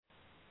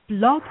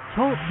Blog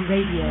Talk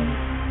Radio.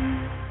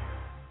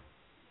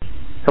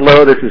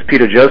 Hello, this is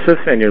Peter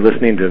Joseph, and you're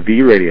listening to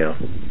V Radio.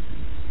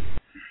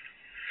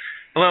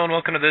 Hello, and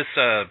welcome to this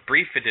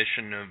brief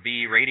edition of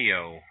V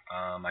Radio.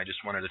 I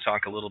just wanted to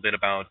talk a little bit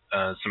about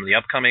some of the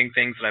upcoming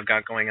things that I've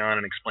got going on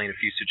and explain a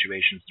few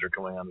situations that are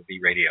going on with V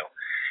Radio.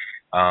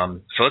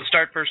 So let's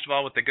start first of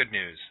all with the good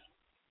news.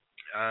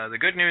 The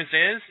good news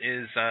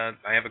is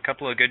I have a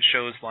couple of good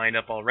shows lined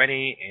up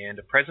already and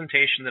a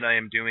presentation that I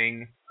am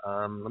doing.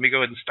 Let me go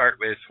ahead and start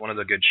with one of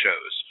the good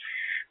shows.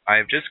 I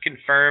have just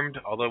confirmed,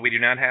 although we do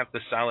not have the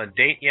solid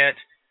date yet,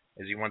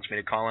 as he wants me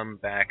to call him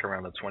back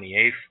around the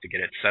 28th to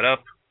get it set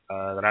up,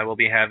 that I will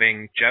be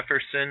having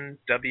Jefferson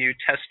W.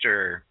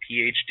 Tester,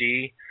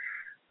 Ph.D.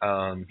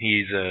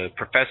 He's a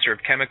professor of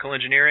chemical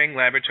engineering,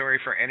 Laboratory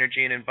for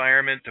Energy and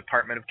Environment,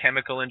 Department of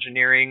Chemical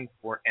Engineering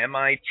for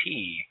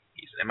MIT.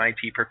 He's an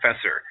MIT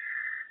professor.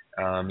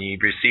 He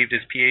received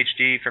his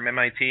Ph.D. from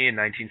MIT in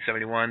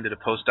 1971, did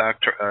a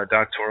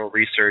postdoctoral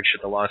research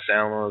at the Los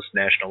Alamos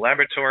National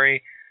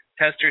Laboratory.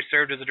 Tester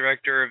served as the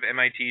director of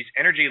MIT's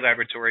Energy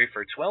Laboratory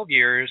for 12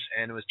 years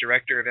and was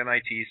director of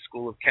MIT's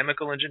School of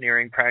Chemical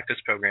Engineering practice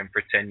program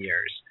for 10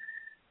 years.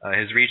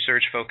 His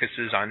research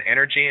focuses on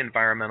energy and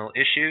environmental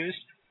issues.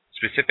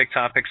 Specific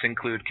topics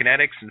include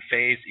kinetics and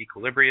phase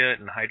equilibria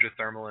in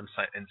hydrothermal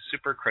and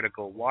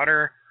supercritical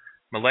water,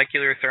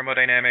 molecular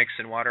thermodynamics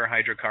in water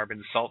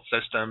hydrocarbon salt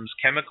systems,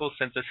 chemical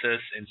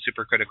synthesis in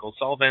supercritical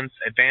solvents,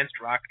 advanced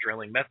rock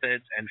drilling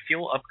methods, and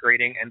fuel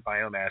upgrading and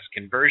biomass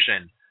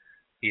conversion.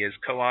 He has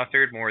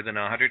co-authored more than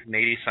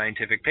 180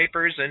 scientific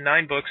papers and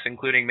 9 books,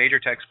 including major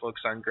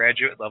textbooks on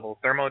graduate-level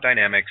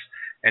thermodynamics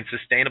and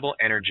sustainable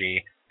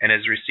energy, and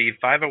has received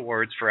 5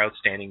 awards for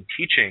outstanding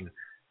teaching.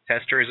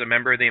 Tester is a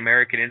member of the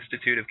American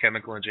Institute of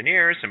Chemical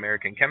Engineers,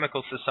 American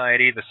Chemical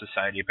Society, the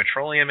Society of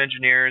Petroleum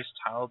Engineers,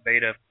 Tau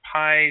Beta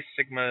Pi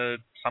Sigma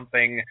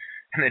something,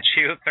 and the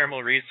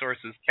Geothermal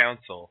Resources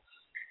Council.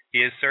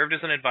 He has served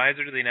as an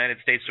advisor to the United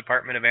States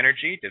Department of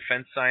Energy,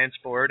 Defense Science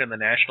Board, and the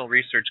National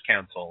Research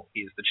Council.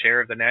 He is the chair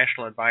of the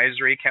National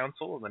Advisory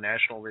Council of the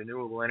National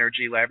Renewable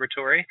Energy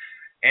Laboratory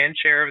and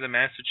chair of the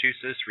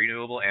Massachusetts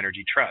Renewable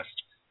Energy Trust.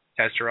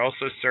 Tester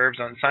also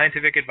serves on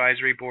scientific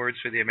advisory boards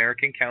for the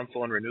American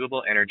Council on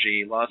Renewable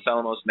Energy, Los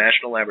Alamos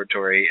National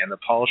Laboratory, and the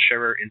Paul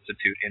Scherrer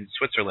Institute in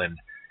Switzerland.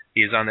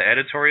 He is on the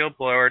editorial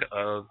board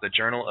of the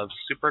Journal of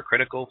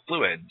Supercritical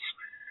Fluids.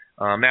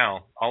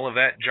 Now, all of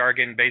that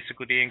jargon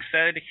basically being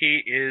said,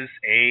 he is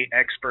an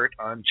expert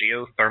on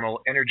geothermal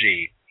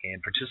energy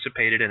and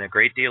participated in a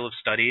great deal of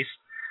studies.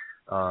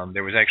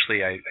 There was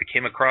actually, I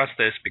came across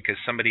this because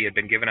somebody had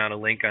been given out a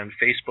link on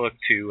Facebook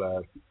to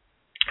a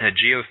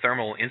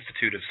geothermal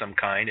institute of some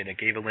kind, and it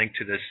gave a link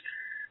to this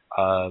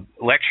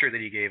lecture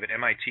that he gave at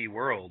MIT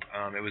World.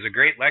 It was a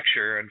great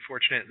lecture.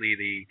 Unfortunately,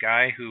 the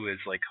guy who is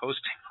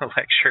hosting the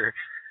lecture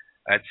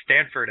at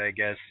Stanford, I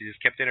guess, he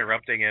just kept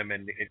interrupting him,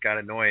 and it got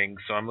annoying.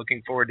 So I'm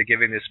looking forward to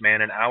giving this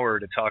man an hour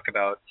to talk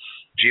about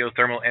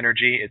geothermal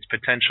energy, its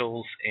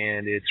potentials,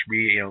 and its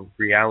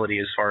reality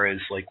as far as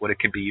what it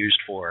can be used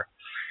for.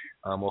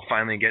 We'll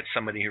finally get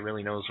somebody who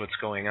really knows what's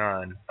going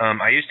on.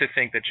 I used to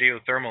think that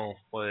geothermal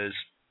was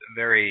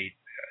very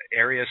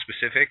area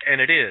specific, and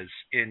it is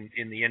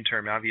in the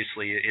interim.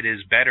 Obviously, it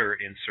is better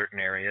in certain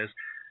areas.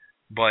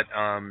 But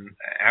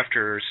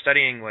after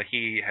studying what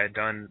he had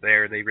done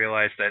there, they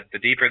realized that the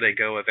deeper they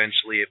go,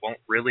 eventually it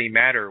won't really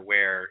matter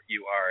where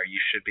you are. You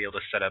should be able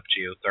to set up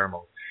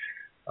geothermal.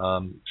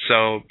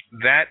 So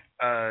that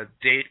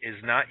date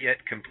is not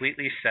yet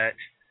completely set.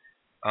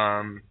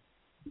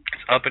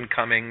 It's up and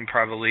coming,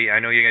 probably. I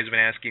know you guys have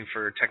been asking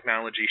for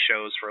technology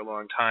shows for a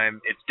long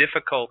time. It's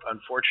difficult,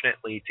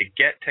 unfortunately, to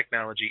get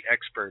technology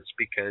experts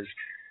because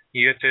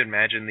you have to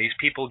imagine these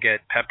people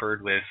get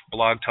peppered with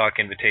Blog Talk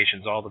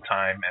invitations all the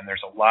time, and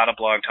there's a lot of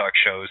Blog Talk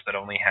shows that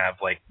only have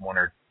 1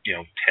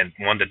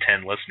 to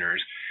 10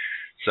 listeners.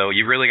 So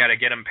you really got to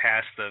get them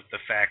past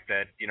the fact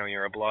that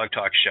you're a Blog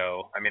Talk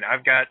show. I mean,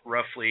 I've got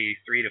roughly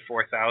 3,000 to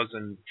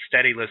 4,000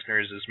 steady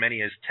listeners, as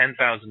many as 10,000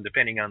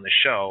 depending on the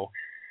show,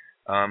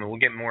 and we'll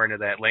get more into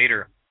that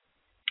later.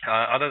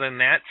 Other than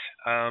that,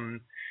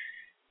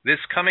 this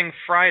coming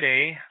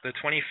Friday, the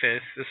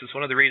 25th, this is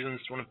one of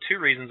 2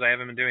 reasons I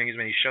haven't been doing as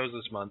many shows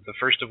this month. The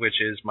first of which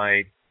is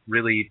my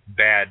really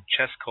bad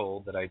chest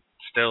cold that I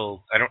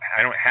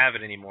don't have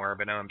it anymore,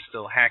 but now I'm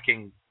still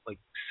hacking like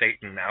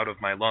Satan out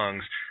of my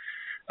lungs.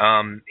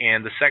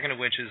 And the second of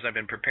which is I've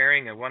been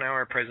preparing a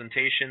 1-hour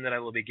presentation that I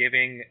will be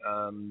giving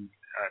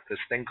at this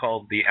thing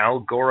called the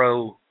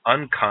Algoro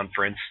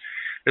Unconference.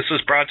 This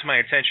was brought to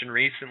my attention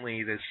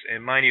recently.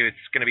 And mind you,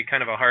 it's going to be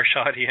kind of a harsh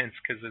audience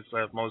because it's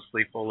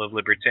mostly full of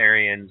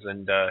libertarians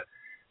and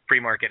free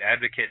market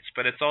advocates.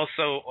 But it's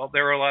also,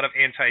 there are a lot of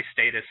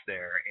anti-statists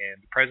there.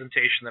 And the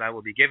presentation that I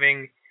will be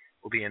giving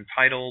will be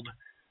entitled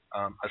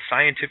A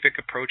Scientific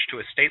Approach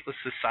to a Stateless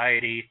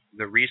Society,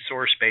 the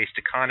Resource-Based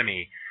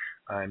Economy.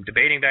 I'm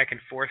debating back and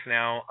forth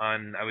now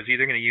on, I was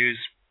either going to use,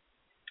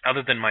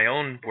 other than my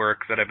own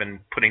work that I've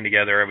been putting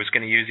together, I was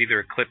going to use either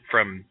a clip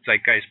from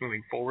Zeitgeist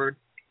Moving Forward,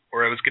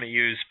 or I was going to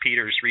use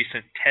Peter's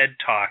recent TED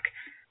Talk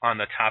on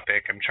the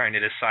topic. I'm trying to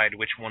decide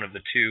which one of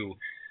the two.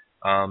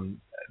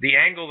 The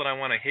angle that I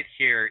want to hit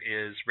here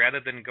is, rather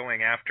than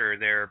going after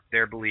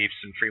their beliefs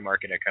in free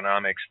market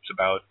economics, it's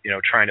about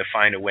trying to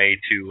find a way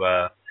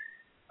to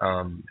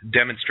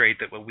demonstrate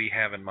that what we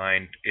have in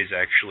mind is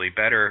actually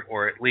better,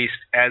 or at least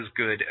as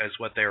good as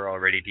what they're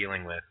already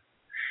dealing with.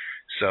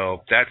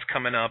 So that's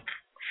coming up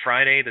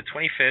Friday the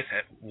 25th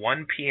at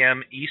 1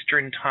 p.m.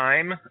 Eastern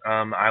Time.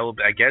 I will,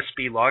 I guess,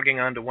 be logging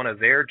on to one of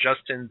their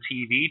Justin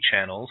TV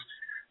channels.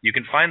 You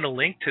can find the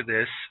link to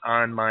this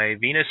on my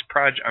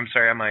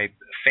on my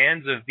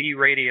Fans of V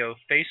Radio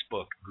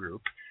Facebook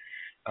group,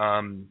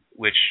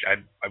 which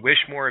I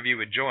wish more of you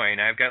would join.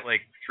 I've got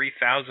like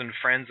 3,000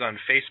 friends on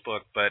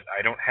Facebook, but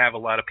I don't have a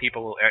lot of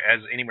people,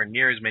 anywhere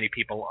near as many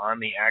people on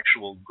the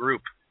actual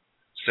group.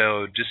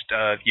 So just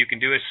you can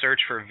do a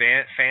search for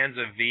Fans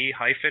of V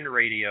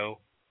Radio,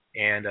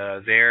 and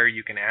there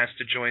you can ask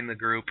to join the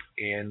group.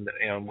 And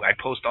I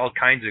post all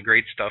kinds of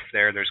great stuff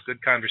there. There's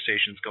good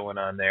conversations going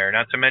on there.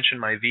 Not to mention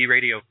my V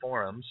Radio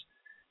forums,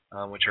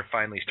 which are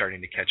finally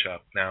starting to catch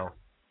up now.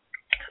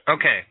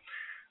 Okay.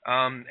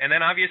 And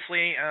then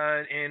obviously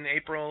in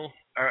April,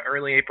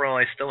 early April,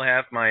 I still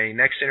have my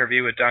next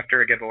interview with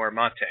Dr. Gabor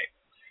Mate,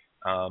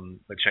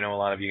 which I know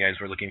a lot of you guys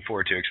were looking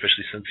forward to,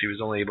 especially since he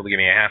was only able to give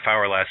me a half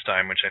hour last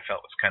time, which I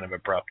felt was kind of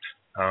abrupt.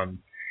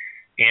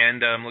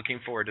 And I'm looking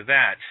forward to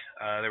that.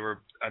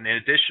 In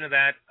addition to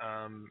that,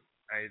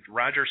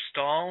 Roger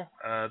Stahl,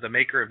 the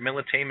maker of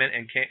Militainment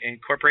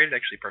Incorporated,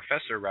 actually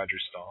Professor Roger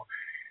Stahl,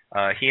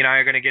 he and I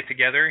are going to get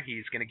together.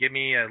 He's going to give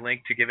me a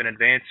link to give an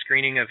advanced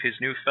screening of his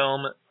new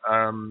film,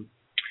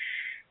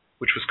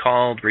 which was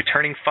called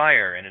Returning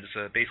Fire, and it's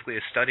basically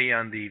a study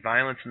on the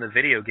violence in the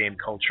video game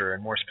culture,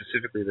 and more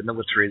specifically the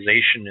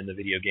militarization in the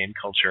video game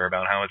culture,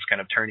 about how it's kind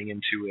of turning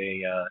into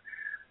a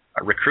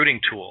recruiting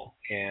tool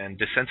and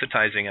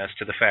desensitizing us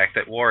to the fact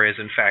that war is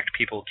in fact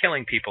people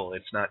killing people.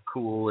 It's not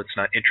cool. It's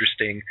not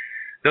interesting.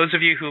 Those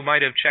of you who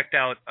might have checked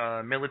out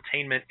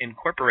Militainment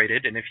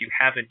Incorporated, and if you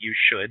haven't, you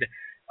should,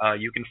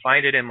 you can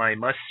find it in my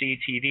must-see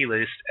TV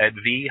list at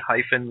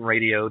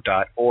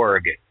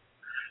v-radio.org.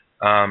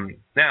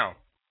 Now,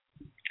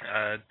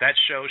 that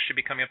show should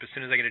be coming up as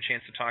soon as I get a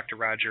chance to talk to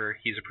Roger.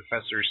 He's a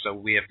professor, so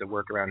we have to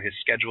work around his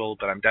schedule,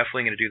 but I'm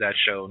definitely going to do that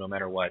show no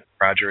matter what.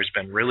 Roger has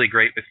been really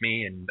great with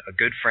me and a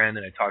good friend,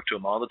 and I talk to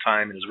him all the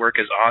time, and his work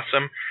is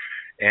awesome.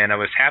 And I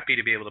was happy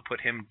to be able to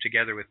put him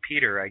together with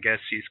Peter. I guess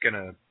he's going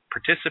to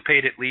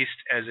participate at least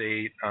as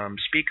a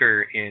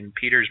speaker in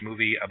Peter's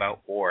movie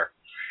about war.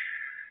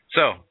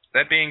 So,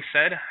 that being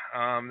said,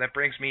 that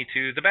brings me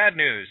to the bad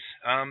news.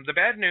 The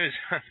bad news,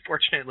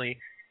 unfortunately,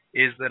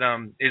 is that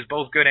is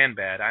both good and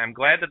bad. I'm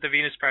glad that the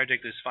Venus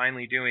Project is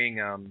finally doing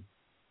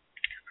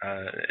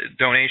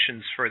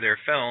donations for their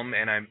film,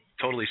 and I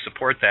totally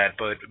support that.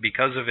 But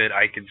because of it,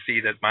 I can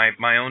see that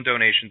my own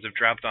donations have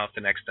dropped off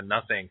to next to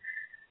nothing.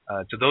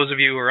 To those of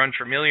you who are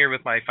unfamiliar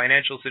with my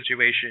financial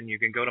situation, you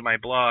can go to my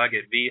blog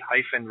at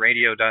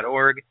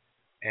v-radio.org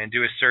and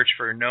do a search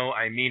for No,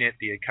 I Mean It,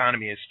 The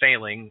Economy is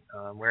Failing,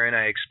 wherein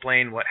I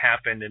explain what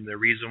happened and the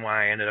reason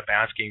why I ended up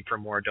asking for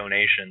more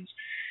donations.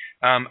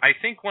 I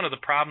think one of the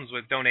problems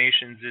with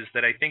donations is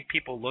that I think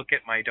people look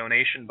at my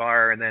donation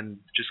bar and then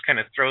just kind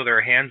of throw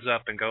their hands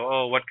up and go,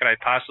 oh, what could I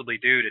possibly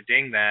do to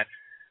ding that?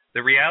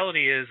 The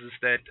reality is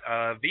that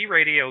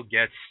V-Radio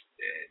gets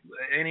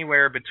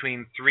anywhere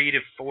between 3 to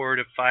 4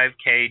 to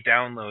 5K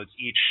downloads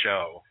each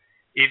show.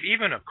 If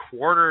even a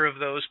quarter of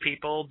those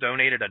people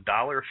donated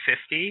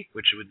 $1.50,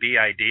 which would be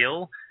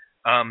ideal,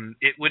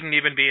 it wouldn't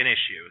even be an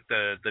issue.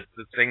 The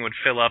thing would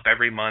fill up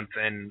every month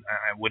and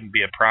it wouldn't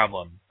be a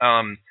problem.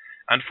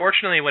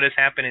 Unfortunately, what has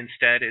happened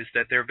instead is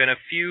that there have been a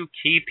few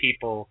key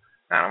people,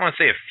 I don't want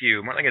to say a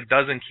few, more like a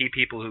dozen key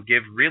people who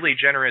give really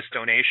generous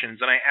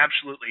donations, and I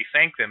absolutely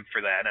thank them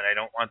for that, and I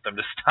don't want them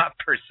to stop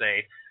per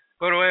se.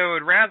 But what I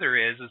would rather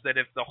is that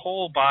if the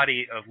whole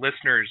body of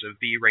listeners of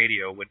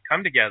V-Radio would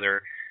come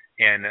together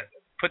and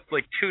put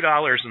like $2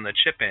 in the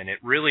chip in,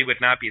 it really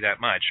would not be that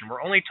much. And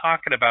we're only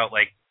talking about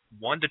like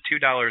 $1 to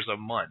 $2 a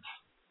month.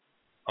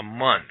 A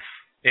month.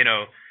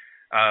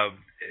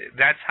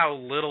 That's how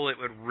little it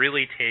would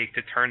really take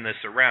to turn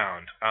this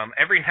around.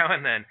 Every now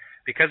and then,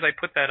 because I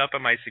put that up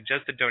on my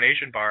suggested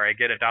donation bar, I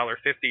get a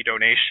 $1.50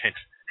 donation.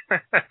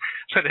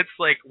 But it's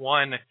like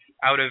one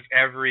out of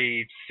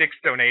every 6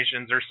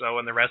 donations or so,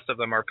 and the rest of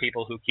them are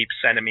people who keep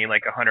sending me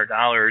like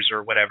 $100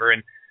 or whatever.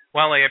 And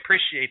while I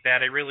appreciate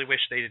that, I really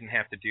wish they didn't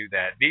have to do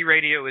that.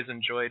 V-Radio is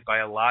enjoyed by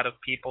a lot of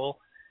people,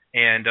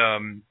 and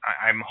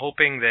I'm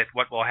hoping that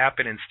what will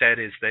happen instead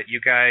is that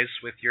you guys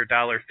with your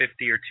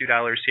 $1.50 or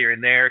 $2 here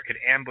and there could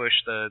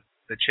ambush the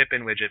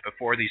chip-in widget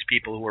before these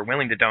people who are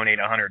willing to donate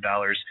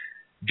 $100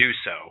 do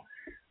so.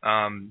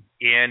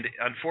 And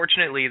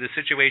unfortunately, the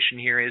situation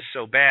here is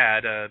so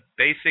bad.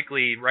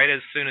 Basically, right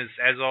as soon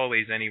as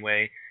always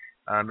anyway,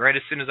 right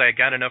as soon as I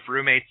got enough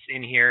roommates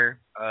in here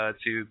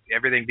to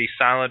everything be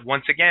solid,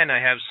 once again I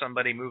have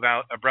somebody move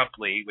out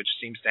abruptly, which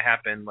seems to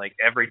happen like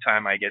every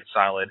time I get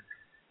solid.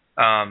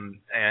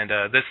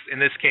 In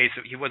this case,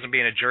 he wasn't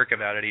being a jerk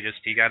about it.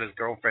 He got his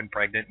girlfriend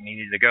pregnant and he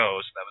needed to go.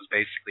 So that was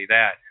basically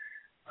that.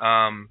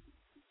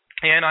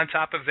 And on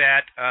top of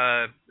that,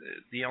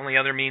 the only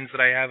other means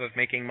that I have of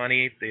making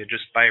money,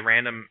 just by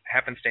random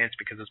happenstance,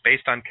 because it's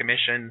based on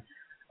commission,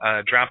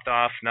 dropped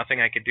off.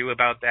 Nothing I could do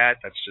about that.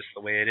 That's just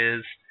the way it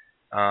is.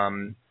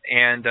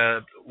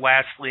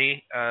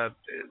 Lastly,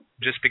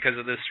 just because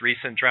of this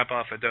recent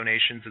drop-off of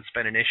donations, it's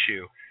been an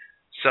issue.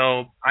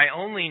 So I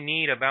only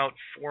need about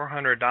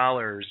 $400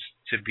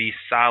 to be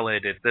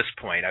solid at this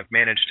point. I've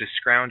managed to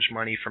scrounge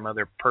money from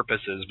other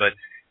purposes, but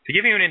to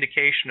give you an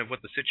indication of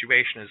what the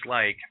situation is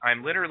like,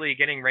 I'm literally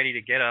getting ready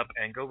to get up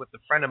and go with a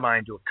friend of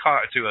mine to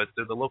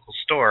the local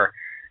store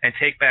and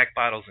take back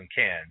bottles and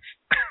cans.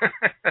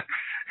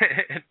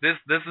 This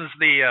is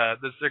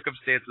the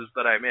circumstances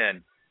that I'm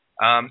in.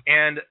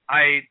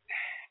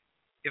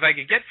 If I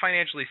could get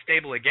financially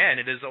stable again,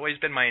 it has always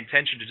been my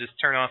intention to just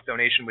turn off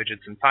donation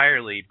widgets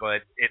entirely,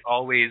 but it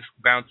always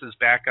bounces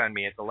back on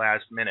me at the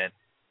last minute,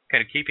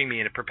 kind of keeping me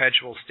in a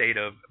perpetual state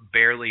of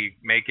barely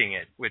making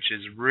it, which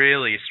is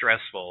really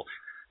stressful.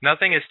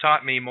 Nothing has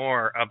taught me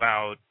more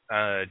about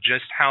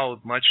just how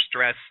much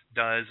stress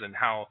does and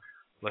how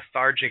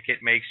lethargic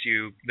it makes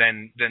you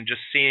than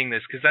just seeing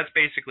this, because that's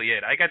basically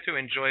it. I got to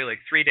enjoy like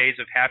 3 days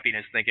of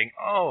happiness thinking,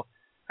 oh,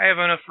 I have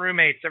enough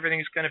roommates,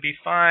 everything's going to be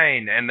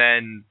fine, and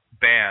then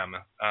bam,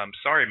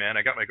 sorry man,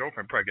 I got my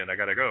girlfriend pregnant, I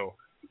gotta go.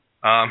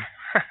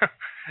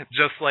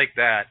 Just like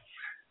that.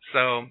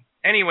 So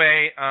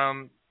anyway,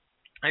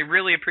 I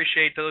really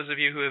appreciate those of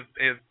you who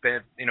have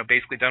been,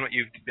 basically done what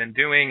you've been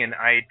doing, and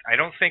I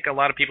don't think a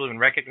lot of people even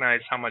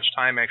recognize how much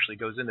time actually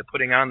goes into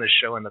putting on this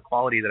show and the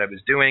quality that I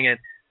was doing it,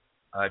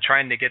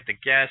 trying to get the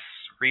guests,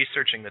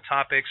 researching the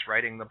topics,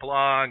 writing the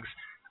blogs.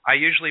 I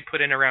usually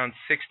put in around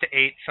 6 to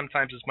 8,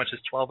 sometimes as much as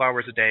 12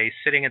 hours a day,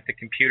 sitting at the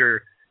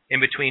computer in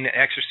between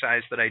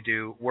exercise that I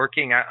do,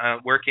 working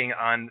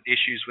on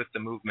issues with the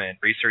movement,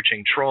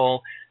 researching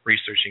Troll,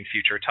 researching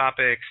future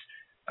topics,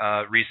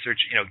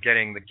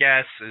 getting the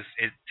guests.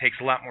 It takes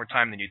a lot more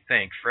time than you'd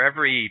think. For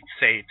every,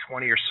 say,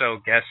 20 or so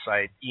guests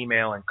I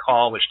email and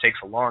call, which takes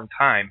a long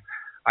time,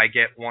 I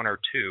get 1 or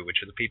 2,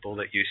 which are the people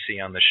that you see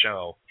on the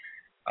show.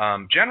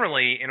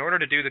 Generally, in order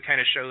to do the kind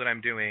of show that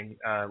I'm doing,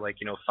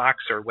 Fox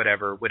or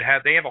whatever,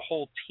 they have a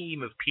whole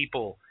team of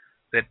people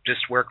that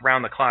just work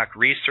around the clock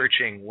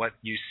researching what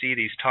you see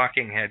these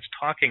talking heads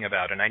talking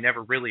about, and I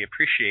never really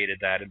appreciated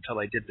that until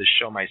I did this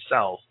show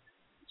myself.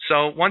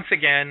 So once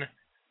again,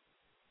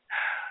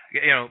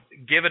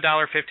 give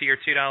 $1.50 or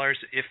 $2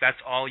 if that's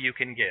all you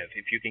can give.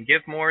 If you can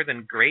give more,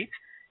 then great.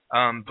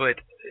 But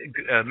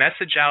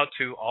message out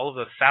to all of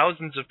the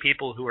thousands of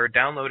people who are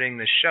downloading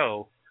this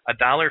show,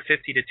 $1.50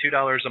 to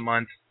 $2 a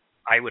month.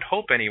 I would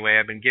hope anyway.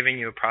 I've been giving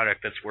you a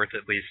product that's worth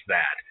at least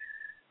that.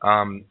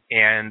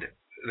 And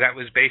that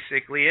was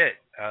basically it.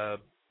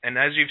 And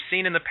as you've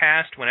seen in the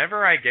past,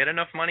 whenever I get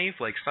enough money,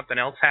 like something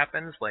else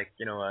happens, like,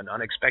 an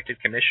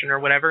unexpected commission or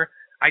whatever,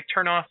 I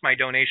turn off my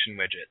donation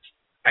widgets.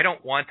 I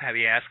don't want to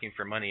be asking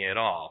for money at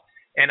all.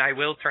 And I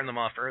will turn them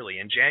off early.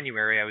 In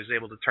January, I was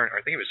able to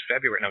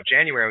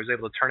January, I was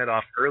able to turn it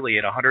off early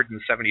at $176.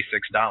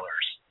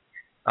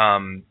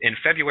 In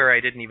February,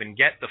 I didn't even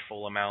get the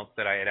full amount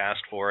that I had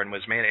asked for and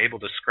was able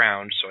to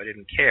scrounge, so I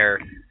didn't care.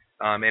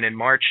 And in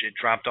March, it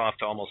dropped off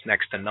to almost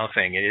next to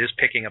nothing. It is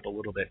picking up a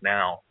little bit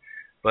now.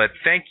 But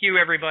thank you,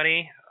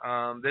 everybody.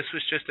 This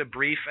was just a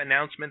brief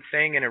announcement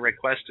thing and a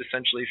request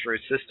essentially for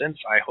assistance.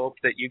 I hope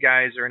that you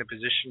guys are in a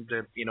position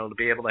to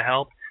be able to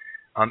help.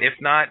 If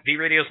not,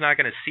 V-Radio is not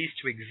going to cease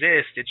to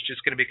exist. It's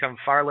just going to become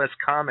far less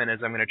common as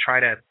I'm going to try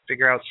to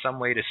figure out some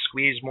way to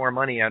squeeze more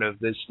money out of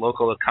this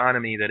local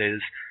economy that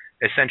is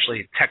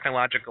essentially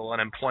technological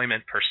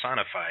unemployment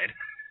personified.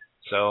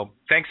 So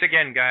thanks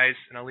again, guys,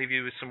 and I'll leave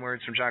you with some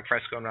words from Jacques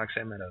Fresco and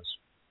Roxanne Meadows.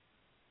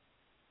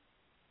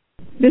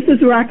 This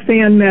is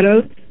Roxanne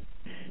Meadows.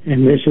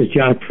 And this is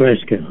Jacques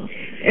Fresco.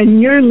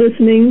 And you're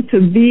listening to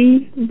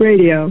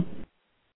V-Radio.